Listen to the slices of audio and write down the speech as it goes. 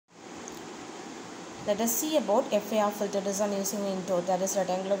Let us see about FAR filter design using window, that is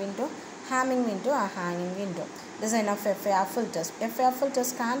rectangular window, Hamming window or hanging window. Design of FAR filters. FAR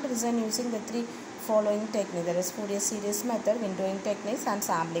filters can be designed using the three following techniques, that is Fourier series method, windowing techniques and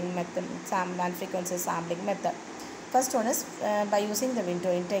sampling method, and frequency sampling method. First one is by using the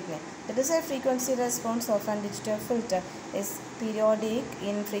windowing technique. The desired frequency response of a digital filter is periodic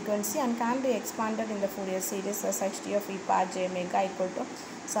in frequency and can be expanded in the Fourier series as Ht of e power j omega equal to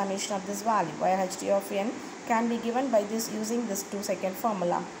summation of this value, where Ht of n can be given by this using this 2-second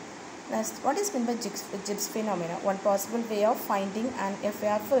formula. Next, what is meant by Gibbs phenomena? One possible way of finding an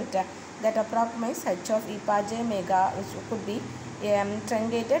FAR filter that approximates H of e power j omega, which could be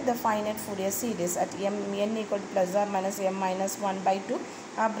truncated the finite Fourier series at n equal to plus or minus m minus 1 by 2.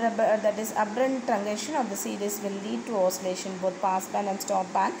 That is, aberrant truncation of the series will lead to oscillation both pass band and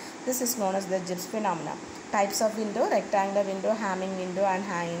stop band. This is known as the Gibbs phenomena. Types of window: rectangular window, Hamming window and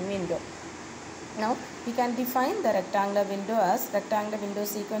hanging window. Now we can define the rectangular window as rectangular window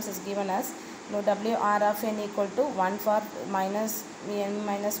sequence is given as WR of n equal to 1 for minus n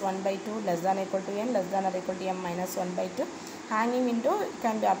minus 1 by 2 less than equal to n less than or equal to m minus 1 by 2. Hanging window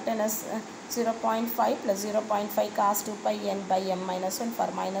can be obtained as 0.5 plus 0.5 cos 2 pi n by m minus 1 for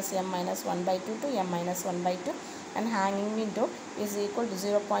minus m minus 1 by 2 to m minus 1 by 2, and hanging window is equal to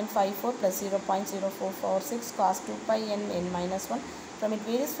 0.54 plus 0.0446 cos 2 pi n minus 1. From it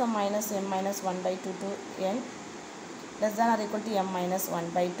varies from minus m minus 1 by 2 to n less than or equal to m minus 1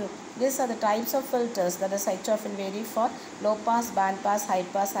 by 2. These are the types of filters that is H of n vary for low pass, band pass, high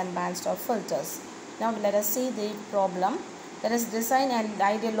pass and band stop filters. Now let us see the problem. That is, design an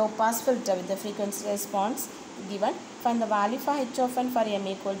ideal low pass filter with the frequency response given. Find the value for H of n for m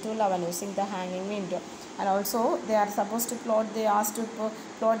equal to 11 using the hanging window. And also they are supposed to asked to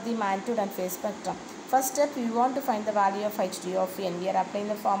plot the magnitude and phase spectrum. First step, we want to find the value of Ht of n. We are applying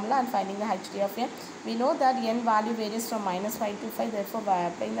the formula and finding the Ht of n. We know that n value varies from minus 5 to 5. Therefore, by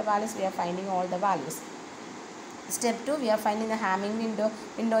applying the values, we are finding all the values. Step 2, we are finding the Hamming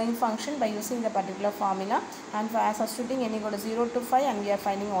windowing function by using the particular formula and substituting n equal to 0 to 5, and we are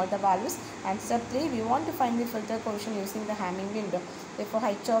finding all the values. And step 3, we want to find the filter coefficient using the Hamming window. Therefore,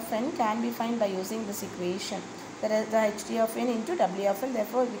 H of n can be found by using this equation. That is the Ht of n into W of n.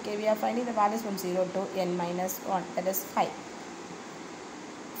 Therefore, we are finding the values from 0 to n minus 1, that is 5.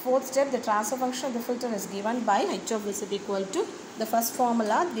 Fourth step, the transfer function of the filter is given by H of is equal to the first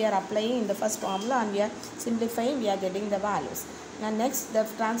formula. We are applying in the first formula and we are simplifying, we are getting the values. And next, the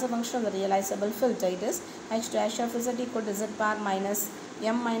transfer function of the realizable filter, it is H dash of z equal to z bar minus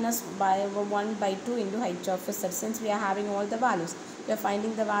m minus by 1 by 2 into H of z. Since we are having all the values, we are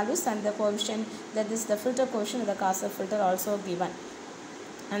finding the values and the coefficient, that is the filter coefficient of the Kazaa filter also given.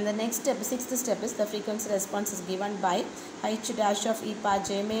 And the next step, sixth step, is the frequency response is given by H dash of e power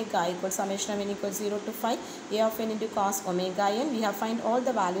j omega equals summation of n equals 0 to 5 a of n into cos omega n. We have find all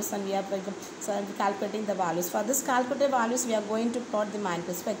the values and we are calculating the values. For this calculated values, we are going to plot the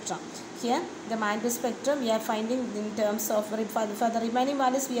magnitude spectrum. Here, the magnitude spectrum we are finding in terms of, for the remaining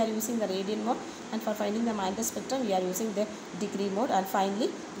values we are using the radian mode, and for finding the magnitude spectrum we are using the degree mode, and finally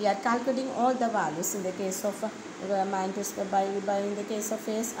we are calculating all the values in the case of magnitude by in the case of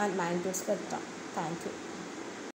phase and magnitude spectrum. Thank you.